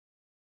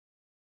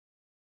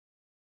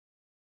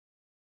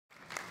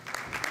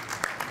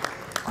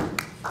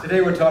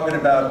Today we're talking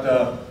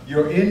about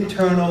your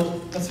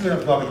internal, let's see what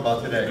I'm talking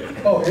about today.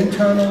 Oh,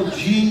 internal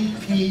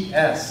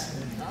GPS.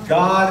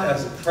 God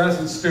as a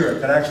present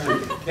spirit. That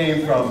actually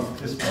came from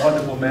this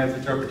wonderful man's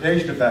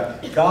interpretation of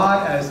that.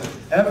 God as an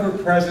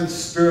ever-present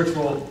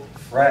spiritual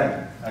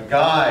friend, a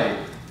guide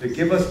to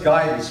give us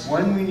guidance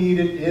when we need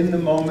it, in the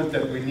moment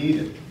that we need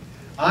it.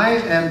 I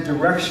am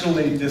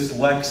directionally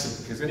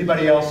dyslexic. Is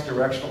anybody else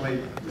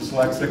directionally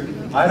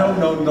dyslexic? I don't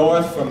know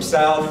north from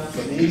south,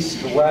 from east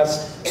to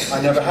west.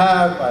 I never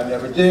have, I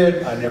never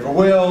did, I never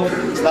will.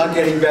 It's not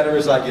getting better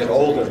as I get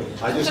older.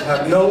 I just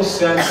have no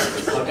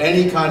sense of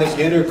any kind of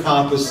inner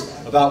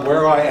compass about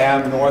where I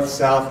am, north,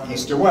 south,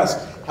 east, or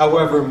west.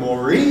 However,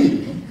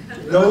 Maureen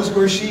knows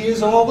where she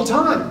is all the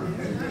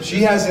time.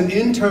 She has an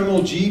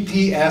internal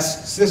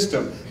GPS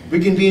system. We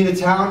can be in a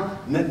town,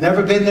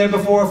 never been there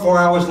before, 4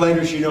 hours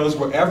later she knows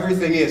where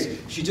everything is.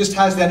 She just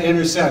has that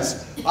inner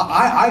sense.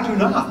 I do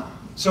not.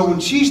 So when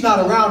she's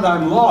not around,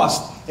 I'm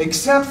lost,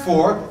 except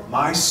for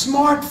my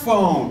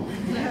smartphone.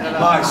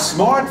 My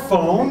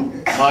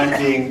smartphone, mine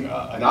being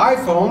an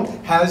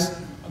iPhone,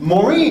 has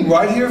Maureen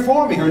right here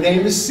for me. Her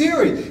name is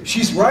Siri.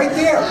 She's right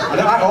there.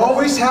 And I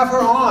always have her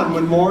on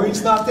when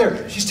Maureen's not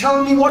there. She's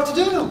telling me what to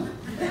do.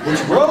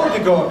 Which road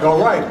to go?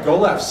 Go right, go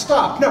left,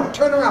 stop, no,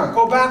 turn around,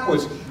 go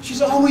backwards.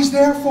 She's always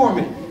there for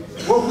me.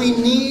 What we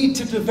need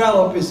to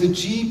develop is a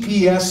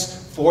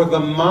GPS for the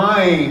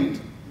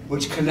mind,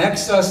 which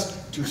connects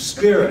us to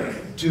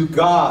spirit, to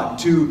God,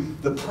 to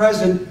the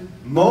present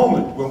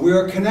moment, where we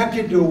are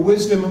connected to a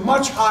wisdom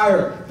much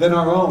higher than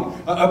our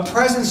own, a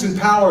presence and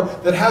power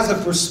that has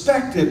a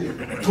perspective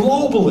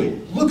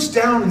globally, looks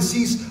down and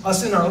sees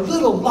us in our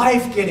little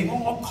life getting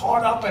all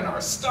caught up in our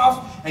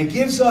stuff and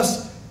gives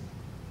us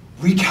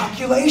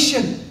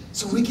recalculation,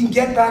 so we can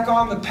get back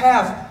on the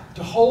path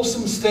to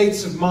wholesome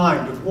states of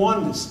mind, of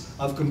oneness,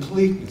 of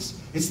completeness.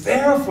 It's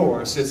there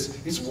for us.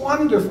 It's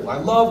wonderful. I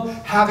love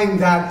having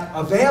that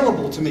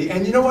available to me.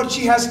 And you know what?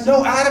 She has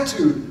no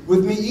attitude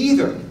with me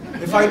either.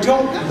 If I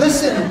don't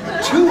listen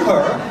to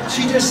her,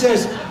 she just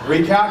says,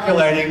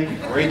 recalculating,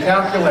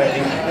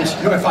 recalculating. And she,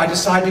 if I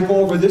decide to go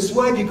over this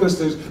way because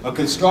there's a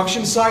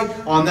construction site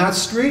on that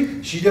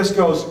street, she just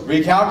goes,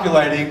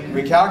 recalculating,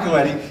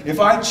 recalculating.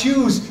 If I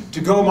choose to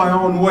go my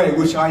own way,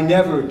 which I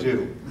never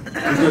do,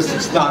 because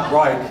it's not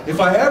right. If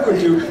I ever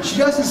do, she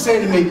doesn't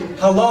say to me,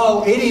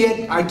 hello,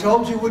 idiot, I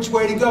told you which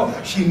way to go.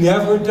 She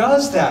never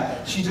does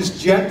that. She just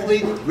gently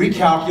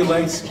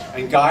recalculates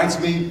and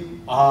guides me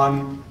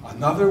on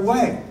another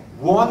way.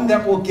 One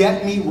that will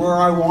get me where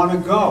I want to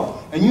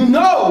go. And you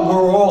know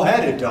where we're all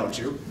headed, don't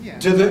you? Yeah.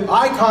 To the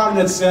icon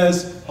that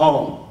says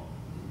home.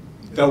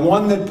 The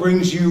one that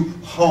brings you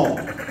home.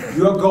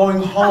 You're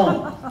going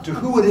home to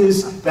who it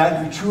is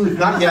that you truly...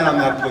 Not yet on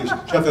that, please.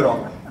 Shut it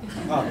off.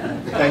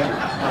 Thank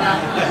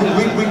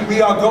you.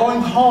 We are going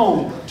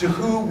home to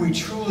who we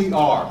truly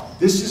are.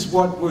 This is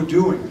what we're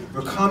doing.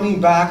 We're coming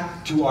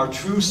back to our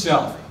true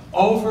self.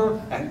 Over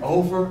and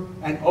over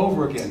and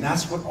over again.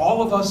 That's what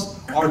all of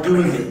us are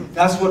doing here.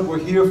 That's what we're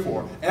here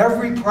for.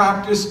 Every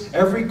practice,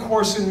 every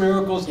Course in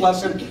Miracles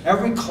lesson,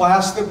 every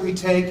class that we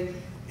take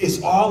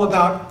is all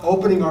about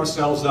opening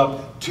ourselves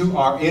up to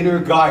our inner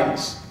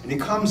guidance. And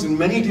it comes in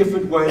many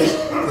different ways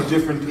for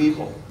different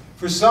people.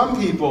 For some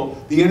people,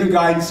 the inner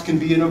guidance can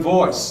be in a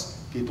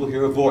voice. People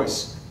hear a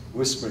voice,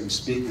 whispering,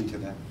 speaking to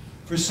them.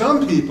 For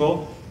some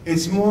people,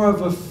 it's more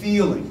of a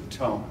feeling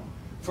tone.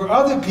 For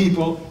other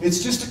people,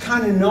 it's just a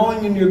kind of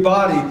knowing in your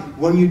body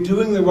when you're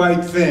doing the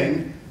right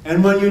thing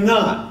and when you're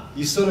not.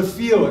 You sort of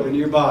feel it in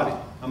your body.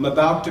 I'm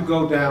about to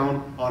go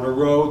down on a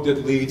road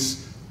that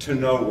leads to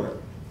nowhere.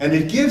 And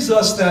it gives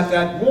us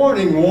that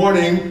warning,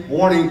 warning,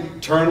 warning,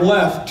 turn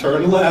left,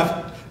 turn left.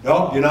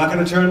 No, you're not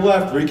going to turn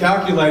left,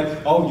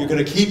 recalculate. Oh, you're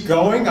going to keep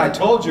going? I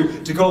told you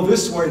to go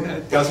this way. No,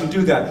 it doesn't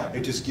do that.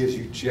 It just gives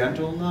you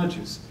gentle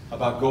nudges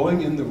about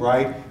going in the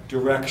right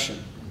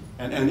direction.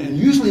 And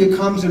usually it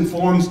comes in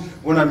forms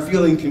when I'm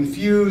feeling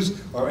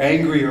confused or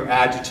angry or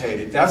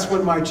agitated. That's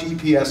when my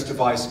GPS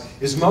device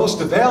is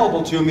most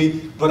available to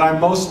me, but I'm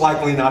most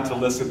likely not to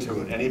listen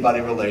to it.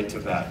 Anybody relate to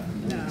that?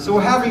 No. So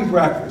we're having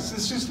breakfast.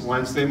 It's just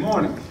Wednesday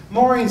morning.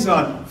 Maureen's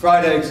on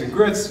fried eggs and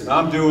grits, and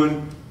I'm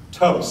doing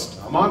toast.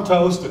 I'm on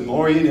toast, and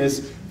Maureen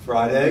is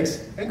fried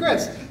eggs and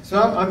grits.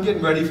 So I'm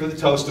getting ready for the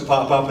toast to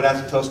pop up. It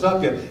hasn't toasted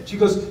up yet. She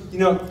goes, you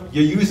know,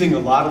 you're using a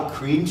lot of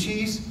cream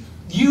cheese.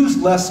 Use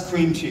less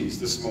cream cheese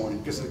this morning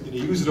because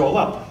you use it all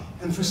up.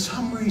 And for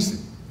some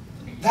reason,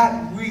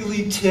 that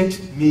really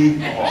ticked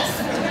me off.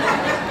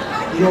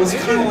 You know, it's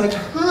kind of like,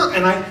 huh?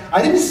 And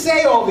I didn't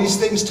say all these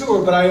things to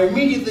her, but I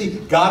immediately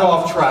got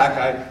off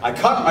track. I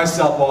cut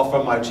myself off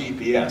from my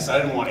GPS.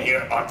 I didn't want to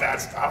hear about that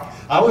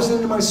stuff. I was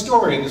into my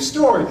story. And the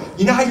story,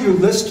 you know how your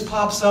list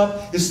pops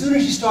up? As soon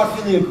as you start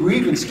feeling a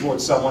grievance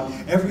towards someone,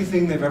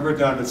 everything they've ever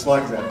done, it's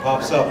like that,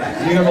 pops up.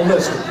 And you have a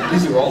list.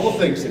 These are all the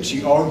things that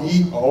she or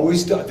he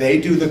always does. They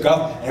do the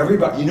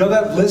everybody. You know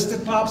that list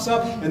that pops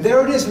up? And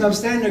there it is. And I'm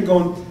standing there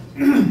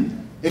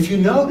going, If you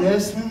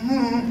notice,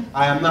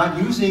 I am not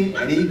using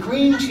any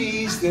cream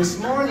cheese this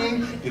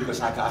morning because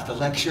I got the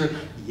lecture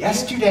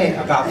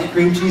yesterday about the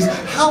cream cheese.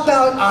 How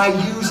about I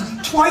use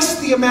twice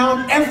the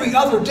amount every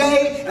other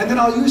day, and then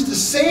I'll use the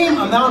same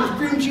amount of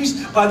cream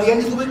cheese by the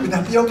end of the week? Would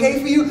that be okay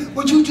for you?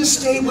 Would you just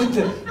stay with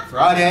the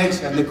fried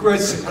eggs and the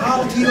grits, and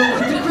I'll deal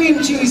with the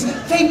cream cheese?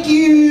 Thank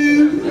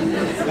you!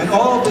 And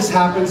all of this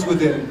happens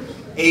within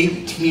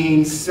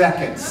 18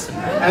 seconds.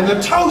 And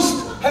the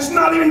toast has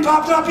not even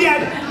popped up yet.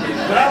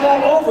 But I'm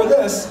all over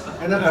this.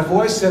 And then a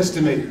voice says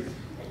to me,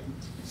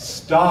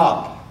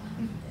 stop.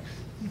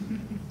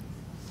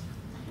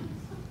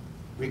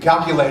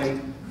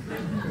 Recalculating.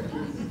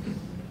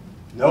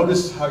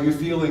 Notice how you're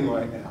feeling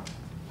right now.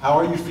 How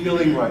are you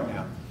feeling right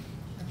now?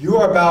 You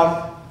are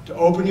about to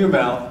open your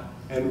mouth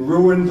and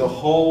ruin the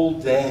whole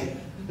day.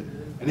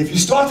 And if you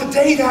start the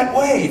day that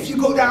way, if you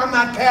go down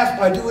that path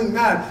by doing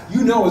that,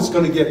 you know it's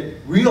going to get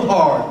real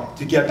hard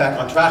to get back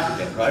on track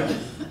again, right?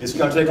 It's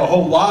going to take a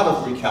whole lot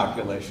of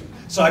recalculation.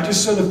 So I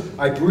just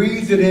I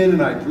breathed it in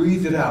and I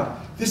breathed it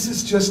out. This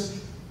is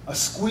just a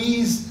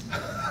squeeze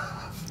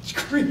of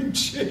cream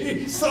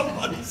cheese.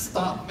 Somebody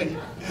stop me.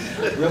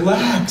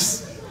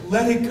 Relax.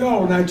 Let it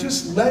go. And I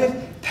just let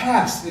it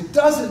pass. It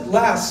doesn't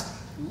last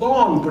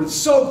long, but it's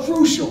so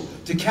crucial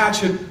to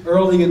catch it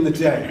early in the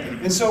day.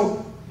 And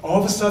so all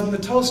of a sudden the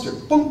toaster,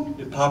 boom,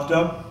 it popped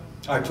up.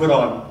 I put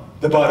on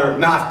the butter,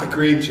 not the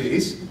cream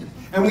cheese.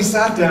 And we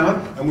sat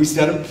down and we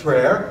said a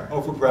prayer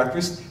over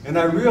breakfast, and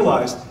I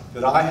realized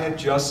that I had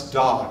just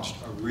dodged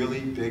a really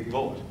big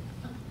bullet.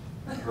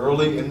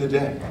 Early in the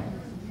day,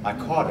 I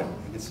caught it.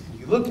 And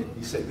you look at it,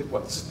 you say,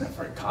 well, it's not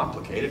very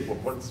complicated.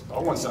 I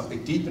want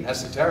something deep and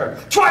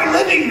esoteric. Try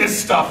living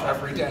this stuff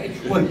every day.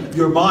 When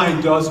your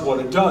mind does what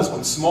it does,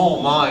 when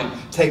small mind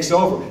takes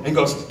over and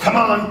goes, come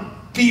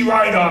on, be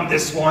right on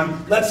this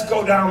one. Let's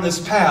go down this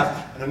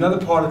path. And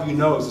another part of you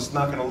knows it's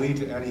not going to lead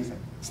to anything.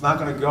 It's not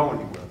going to go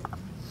anywhere.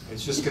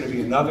 It's just going to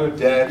be another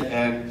dead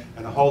end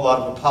and a whole lot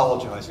of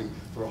apologizing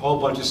for a whole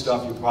bunch of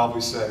stuff you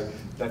probably say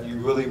that you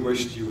really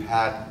wished you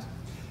hadn't.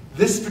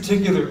 This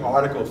particular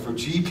article for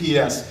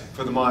GPS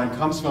for the Mind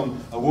comes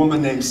from a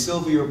woman named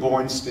Sylvia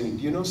Boorstein.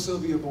 Do you know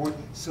Sylvia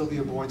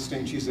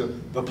Boorstein? She's a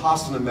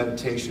Vipassana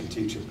meditation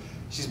teacher.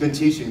 She's been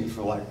teaching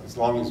for like as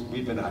long as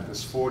we've been at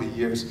this, 40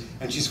 years.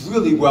 And she's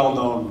really well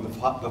known in the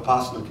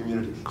Vipassana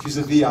community. She's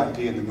a VIP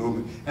in the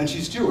movement. And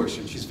she's Jewish,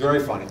 and she's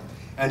very funny.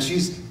 And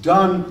she's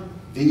done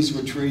these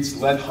retreats,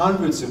 led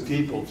hundreds of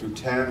people through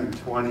 10 and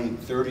 20,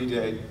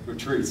 30-day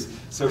retreats.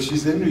 So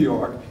she's in New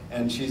York,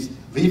 and she's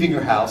leaving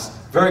her house,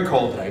 very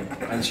cold day,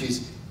 and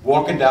she's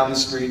walking down the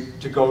street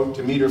to go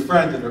to meet her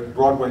friend at a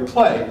Broadway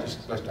play,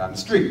 just down the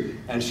street.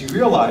 And she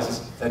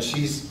realizes that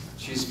she's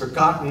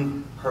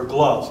forgotten her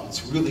gloves.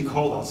 It's really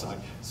cold outside.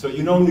 So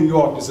you know New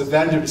York, there's a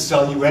vendor to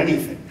sell you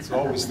anything. It's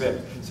always there.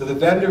 So the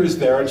vendor is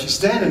there, and she's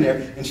standing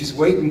there, and she's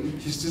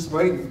just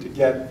waiting to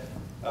get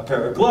a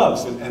pair of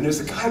gloves, and there's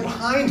a guy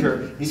behind her,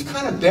 and he's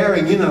kind of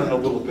bearing in on it a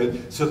little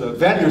bit, so the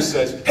vendor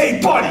says, hey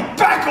buddy,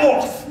 back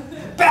off!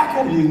 Back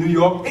off! In New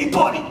York, hey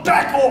buddy,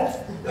 back off!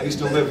 I used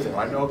to live there,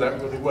 I know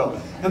that really well.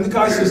 And the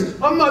guy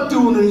says, I'm not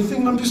doing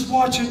anything, I'm just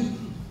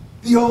watching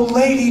the old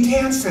lady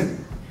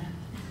dancing.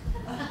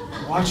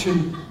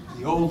 Watching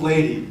the old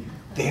lady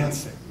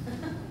dancing.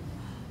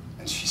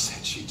 And she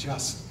said she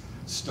just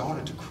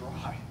started to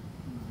cry.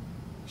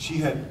 She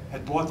had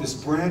bought this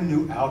brand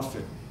new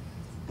outfit,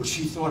 but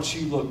she thought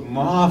she looked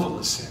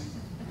marvelous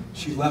in.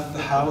 She left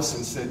the house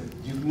and said,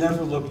 you've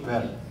never looked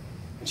better.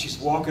 And she's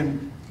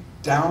walking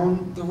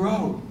down the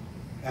road,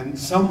 and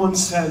someone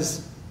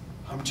says,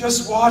 I'm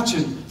just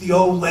watching the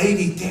old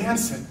lady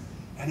dancing.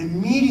 And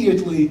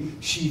immediately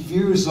she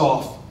veers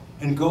off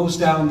and goes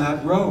down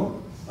that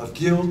road of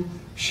guilt,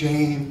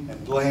 shame,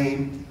 and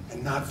blame,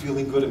 and not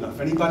feeling good enough.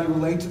 Anybody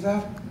relate to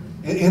that?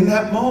 In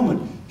that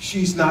moment,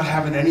 she's not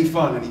having any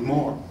fun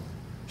anymore.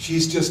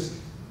 She's just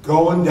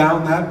going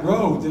down that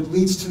road that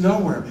leads to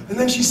nowhere. And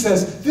then she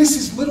says, this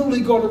is literally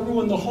going to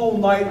ruin the whole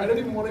night. I don't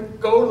even want to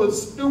go to the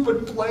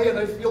stupid play, and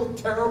I feel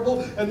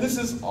terrible, and this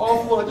is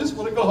awful. I just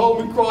want to go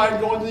home and cry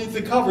and go underneath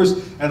the covers.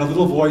 And a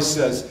little voice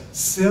says,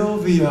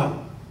 Sylvia,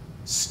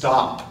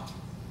 stop.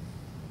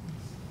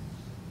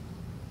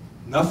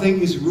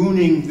 Nothing is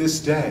ruining this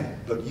day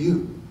but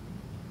you.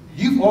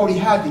 You've already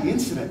had the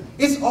incident.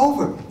 It's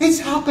over. It's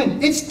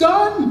happened. It's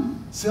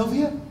done,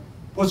 Sylvia.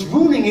 What's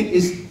ruining it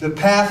is the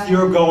path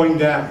you're going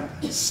down.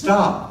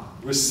 Stop.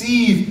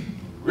 Receive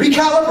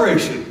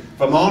recalibration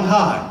from on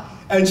high.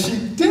 And she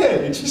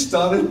did, and she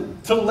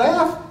started to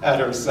laugh at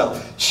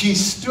herself. She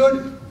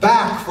stood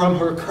back from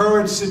her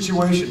current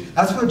situation.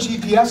 That's what a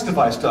GPS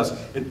device does.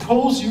 It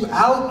pulls you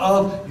out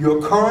of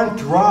your current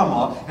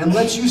drama and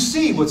lets you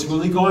see what's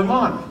really going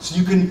on, so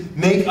you can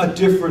make a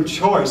different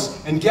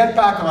choice and get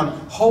back on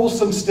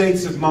wholesome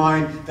states of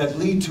mind that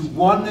lead to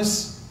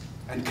oneness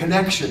and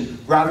connection,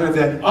 rather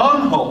than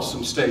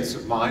unwholesome states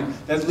of mind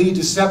that lead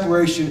to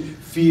separation,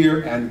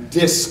 fear, and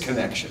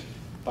disconnection.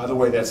 By the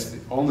way, that's the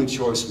only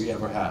choice we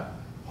ever have.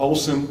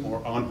 wholesome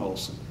or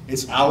unwholesome.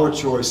 It's our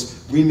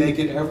choice. We make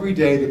it every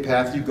day. The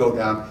path you go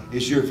down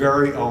is your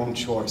very own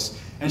choice.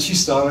 And she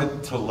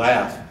started to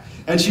laugh.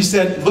 And she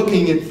said,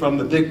 looking at it from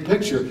the big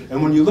picture,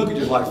 and when you look at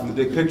your life from the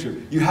big picture,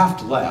 you have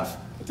to laugh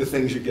at the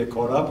things you get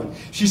caught up in.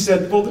 She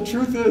said, well, the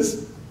truth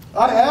is,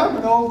 I am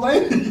an old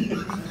lady.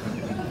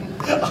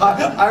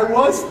 I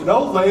was an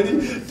old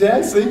lady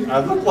dancing. I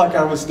looked like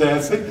I was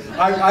dancing.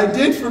 I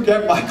did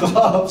forget my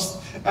gloves.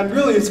 And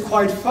really, it's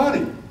quite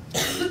funny.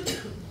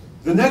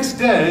 The next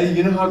day,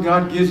 you know how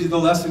God gives you the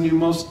lesson you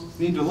most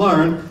need to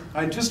learn?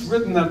 I'd just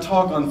written that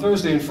talk on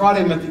Thursday, and Friday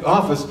I'm at the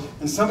office,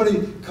 and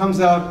somebody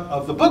comes out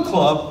of the book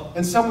club,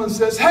 and someone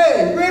says,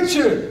 hey,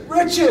 Richard,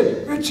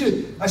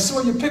 I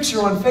saw your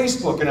picture on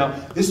Facebook. And now,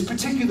 this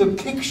particular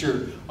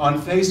picture on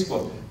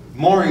Facebook,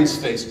 Maureen's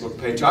Facebook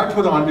page, I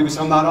put on because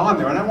I'm not on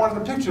there, and I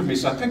wanted a picture of me,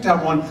 so I picked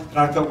out one that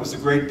I thought was a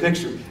great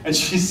picture. And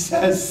she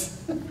says,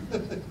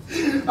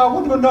 I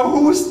want to know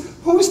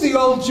who's the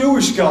old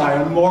Jewish guy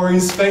on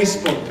Maureen's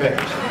Facebook page?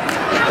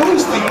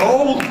 Who's the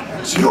old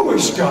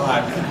Jewish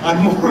guy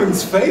on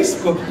Maureen's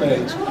Facebook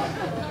page?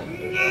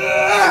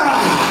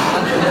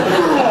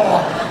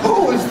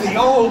 Who is the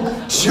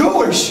old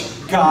Jewish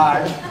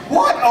guy?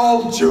 What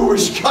old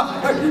Jewish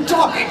guy are you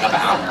talking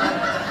about?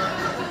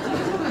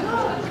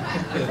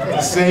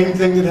 The same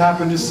thing that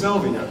happened to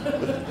Sylvia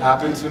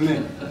happened to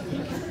me.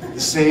 The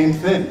same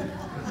thing.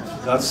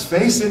 Let's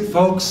face it,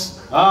 folks.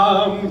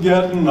 I'm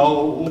getting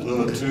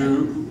older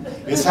too.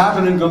 It's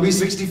happening. Gonna be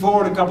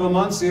 64 in a couple of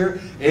months here.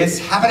 It's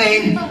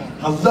happening.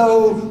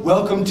 Hello,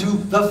 welcome to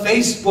the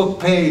Facebook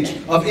page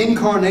of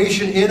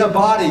incarnation in a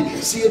body.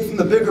 See it from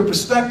the bigger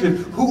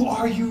perspective. Who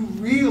are you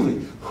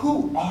really?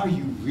 Who are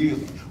you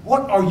really?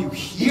 What are you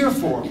here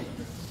for?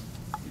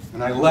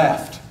 And I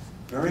laughed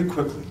very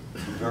quickly,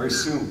 very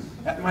soon,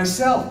 at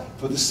myself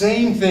for the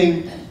same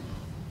thing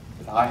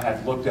that I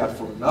had looked at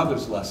for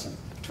another's lesson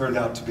turned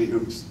out to be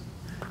whose?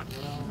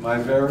 My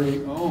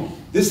very own.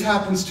 This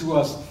happens to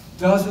us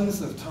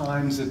dozens of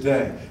times a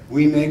day.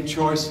 We make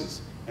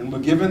choices, and we're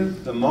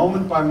given the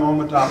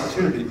moment-by-moment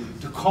opportunity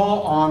to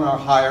call on our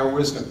higher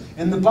wisdom.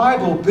 In the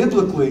Bible,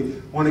 biblically,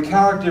 when a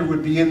character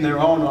would be in their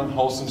own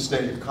unwholesome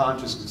state of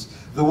consciousness,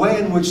 the way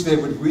in which they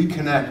would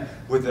reconnect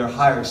with their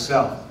higher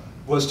self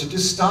was to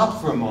just stop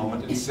for a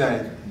moment and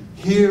say,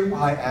 here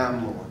I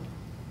am, Lord.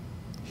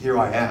 Here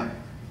I am.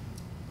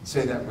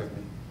 Say that with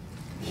me.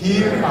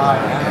 Here I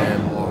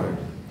am, Lord.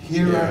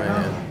 Here I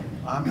am.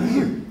 I'm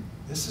here.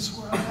 This is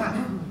where I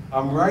am.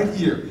 I'm right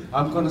here.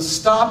 I'm going to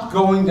stop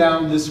going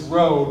down this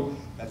road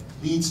that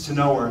leads to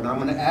nowhere, and I'm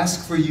going to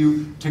ask for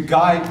you to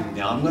guide me.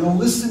 Now, I'm going to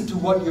listen to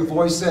what your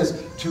voice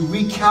says, to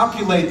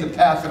recalculate the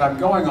path that I'm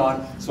going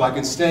on so I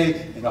can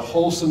stay in a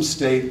wholesome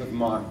state of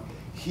mind.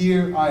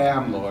 Here I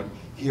am, Lord.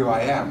 Here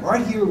I am.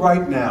 Right here,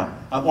 right now.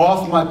 I'm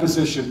off my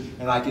position,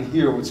 and I can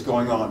hear what's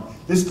going on.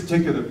 This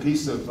particular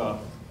piece of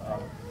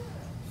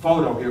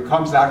photo here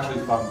comes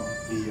actually from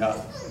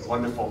the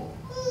wonderful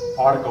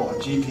article on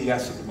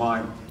GPS of the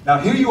mind. Now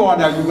here you are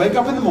now, you wake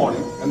up in the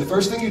morning, and the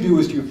first thing you do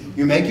is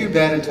you make your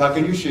bed and tuck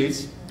in your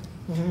sheets,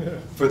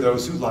 for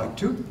those who like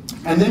to,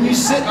 and then you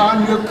sit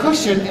on your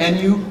cushion and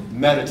you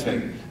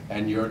meditate,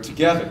 and you're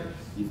together.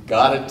 You've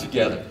got it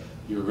together.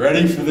 You're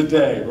ready for the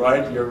day,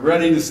 right? You're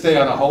ready to stay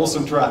on a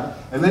wholesome track.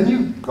 And then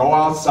you go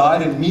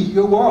outside and meet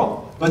your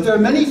world. But there are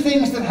many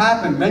things that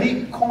happen,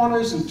 many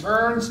corners and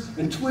turns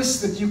and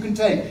twists that you can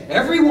take.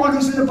 Everyone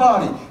who's in a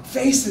body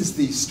faces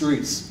these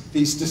streets,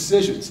 these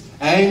decisions.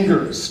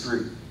 Anger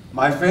Street,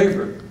 my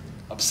favorite.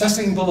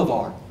 Obsessing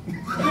Boulevard.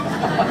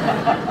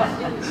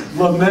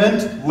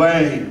 Lament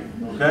Lane,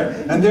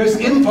 okay? And there's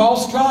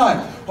Impulse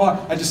Drive.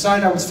 Well, I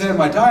decided I would stay on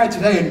my diet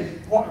today, and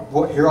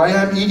here I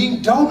am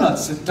eating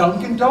donuts at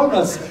Dunkin'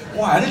 Donuts.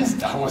 Why,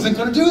 I wasn't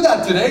going to do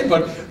that today,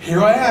 but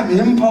here I am,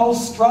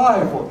 Impulse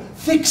Drive, or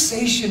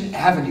Fixation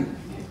Avenue.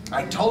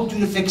 I told you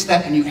to fix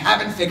that, and you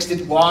haven't fixed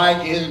it.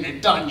 Why isn't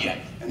it done yet?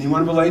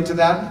 Anyone relate to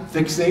that?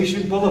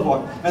 Fixation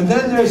Boulevard. And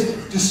then there's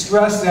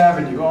Distress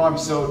Avenue. Oh, I'm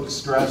so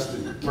distressed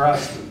and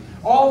depressed. And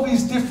all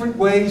these different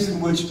ways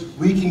in which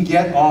we can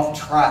get off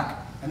track.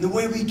 And the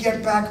way we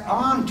get back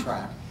on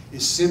track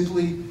is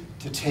simply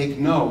to take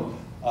note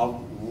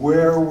of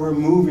where we're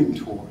moving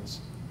towards.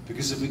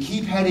 Because if we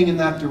keep heading in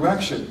that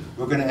direction,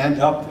 we're going to end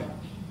up there.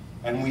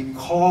 And we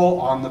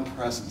call on the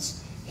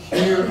presence.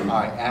 Here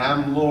I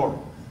am, Lord.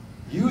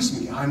 Use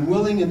me. I'm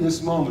willing in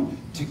this moment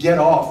to get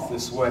off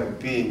this way of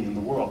being in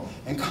the world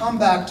and come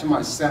back to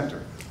my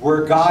center,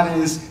 where God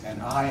is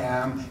and I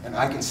am, and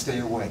I can stay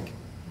awake.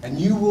 And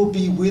you will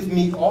be with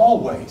me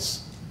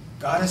always.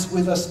 God is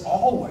with us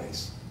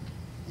always.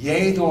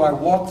 Yea, though I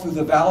walk through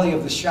the valley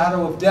of the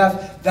shadow of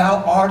death,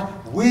 thou art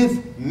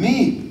with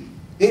me.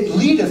 It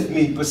leadeth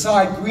me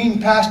beside green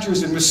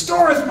pastures and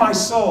restoreth my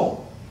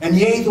soul. And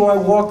yea, though I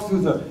walk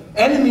through the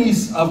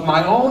enemies of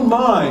my own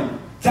mind,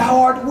 thou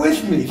art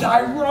with me.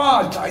 Thy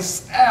rod, thy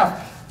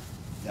staff,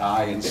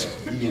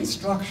 the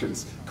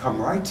instructions come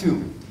right to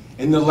me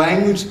in the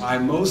language I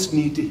most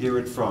need to hear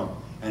it from.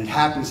 And it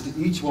happens to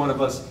each one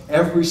of us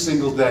every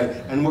single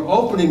day. And we're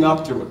opening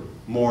up to it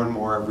more and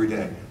more every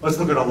day. Let's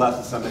look at a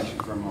lesson summation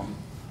for a moment.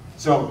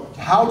 So,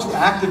 how to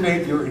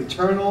activate your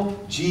internal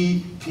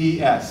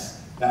GPS.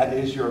 That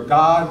is your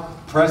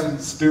God-present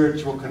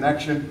spiritual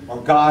connection,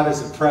 or God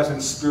as a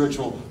present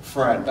spiritual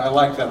friend. I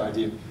like that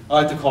idea. I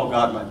like to call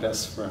God my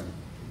best friend.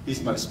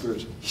 He's my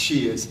spiritual,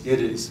 she is,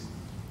 it is,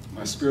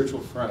 my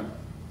spiritual friend.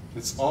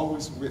 It's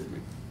always with me.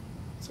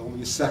 It's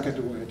only a second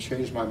away. I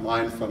changed my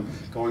mind from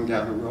going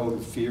down a road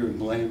of fear and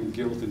blame and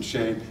guilt and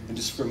shame, and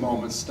just for a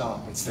moment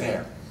stop. It's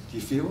there. Do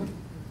you feel it?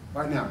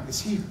 Right now.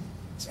 It's here.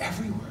 It's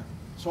everywhere.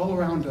 It's all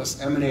around us,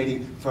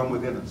 emanating from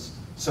within us.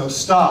 So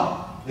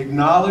stop.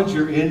 Acknowledge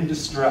you're in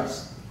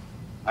distress.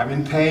 I'm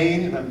in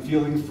pain and I'm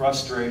feeling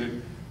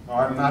frustrated, or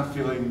I'm not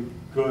feeling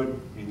good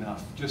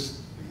enough.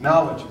 Just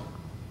acknowledge it.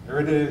 There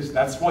it is.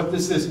 That's what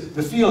this is,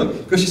 the feeling.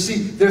 Because you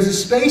see, there's a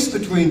space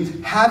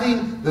between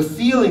having the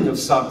feeling of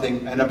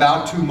something, an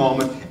about to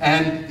moment,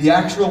 and the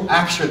actual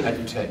action that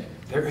you take.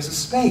 There is a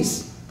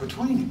space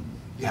between it.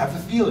 You have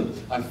the feeling.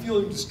 I'm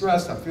feeling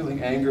distressed, I'm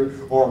feeling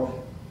anger,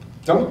 or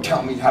don't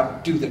tell me how to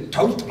do the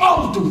toast.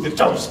 I'll do the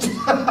toast.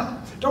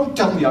 Don't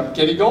tell me I'm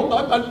getting old.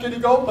 I'm not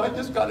getting old. I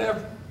just got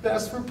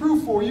asked for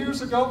proof 4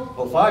 years ago.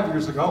 Well, 5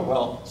 years ago.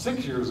 Well,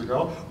 6 years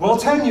ago. Well,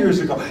 10 years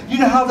ago. You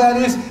know how that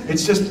is?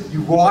 It's just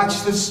you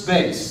watch the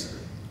space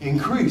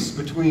increase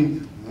between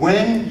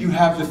when you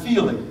have the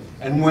feeling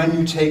and when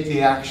you take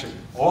the action.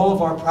 All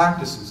of our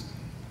practices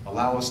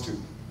allow us to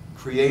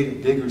create a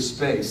bigger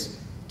space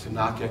to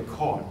not get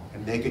caught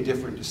and make a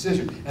different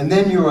decision. And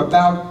then your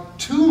about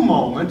to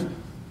moment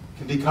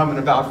can become an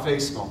about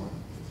face moment.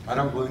 I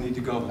don't really need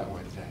to go that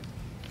way today.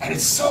 And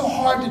it's so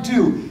hard to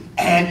do,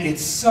 and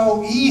it's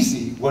so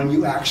easy when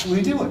you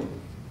actually do it.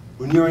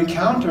 When you're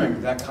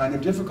encountering that kind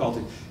of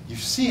difficulty, you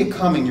see it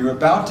coming, you're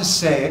about to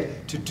say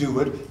it, to do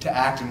it, to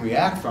act and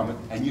react from it,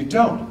 and you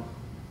don't.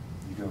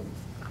 You go,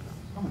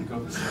 I'm going to go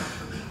this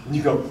way. And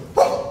you go,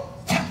 whoa,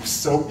 that was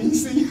so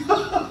easy.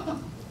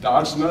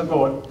 Dodge another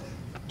bullet.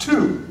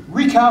 2,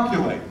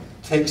 recalculate.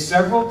 Take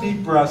several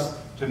deep breaths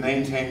to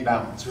maintain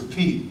balance.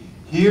 Repeat,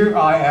 here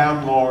I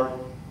am, Lord,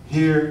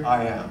 here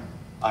I am.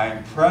 I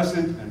am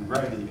present and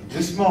ready in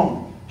this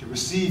moment to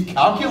receive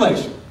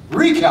calculation,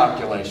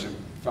 recalculation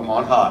from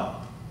on high.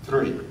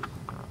 3,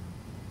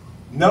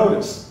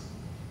 notice.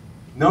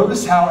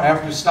 Notice how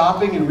after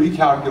stopping and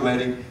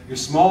recalculating, your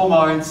small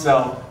mind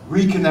self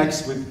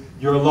reconnects with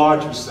your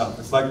larger self.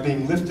 It's like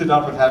being lifted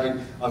up and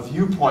having a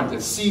viewpoint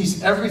that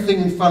sees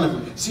everything in front of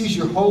you, sees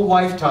your whole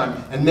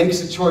lifetime, and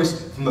makes a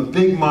choice from a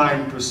big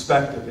mind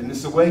perspective. In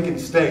this awakened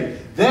state,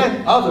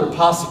 then other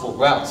possible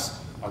routes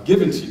are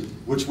given to you,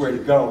 which way to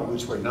go,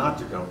 which way not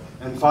to go.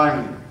 And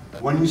finally,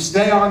 when you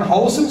stay on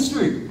Wholesome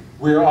Street,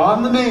 we're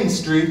on the main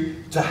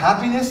street to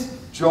happiness,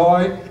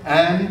 joy,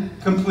 and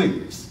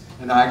completeness.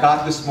 And I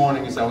got this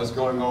morning as I was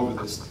going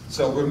over this.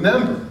 So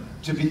remember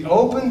to be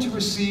open to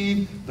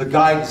receive the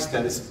guidance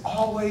that is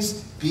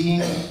always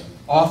being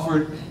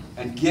offered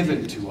and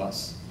given to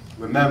us.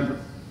 Remember,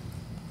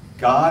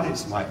 God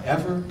is my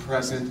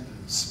ever-present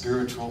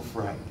spiritual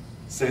friend.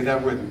 Say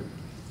that with me.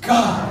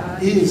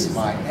 God is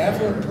my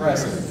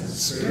ever-present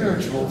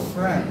spiritual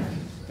friend.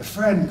 The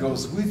friend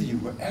goes with you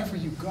wherever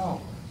you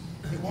go.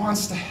 It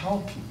wants to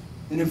help you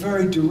in a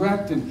very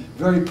direct and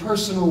very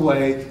personal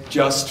way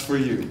just for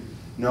you.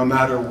 No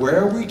matter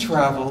where we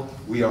travel,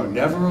 we are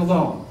never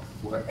alone.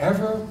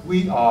 Wherever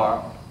we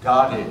are,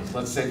 God is.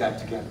 Let's say that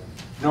together.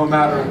 No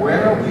matter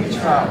where we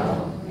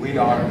travel, we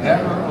are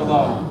never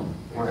alone.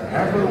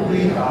 Wherever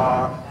we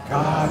are,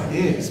 God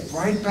is.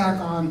 Right back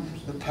on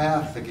the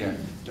path again.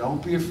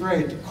 Don't be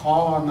afraid to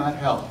call on that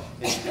help.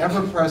 It's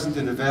ever present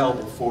and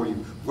available for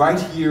you, right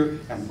here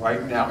and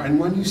right now. And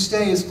when you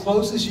stay as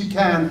close as you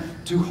can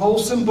to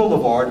Wholesome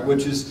Boulevard,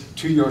 which is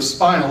to your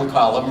spinal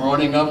column,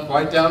 running up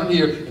right down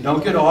here, and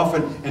don't get off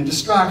in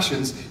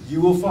distractions, you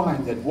will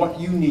find that what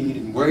you need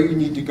and where you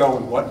need to go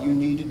and what you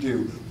need to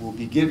do will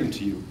be given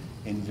to you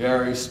in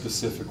very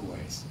specific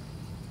ways.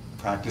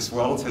 Practice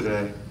well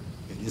today.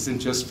 It isn't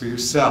just for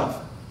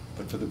yourself,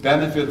 but for the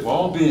benefit of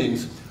all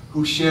beings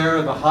who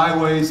share the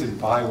highways and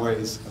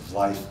byways of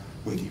life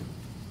with you.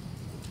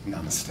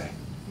 Namaste.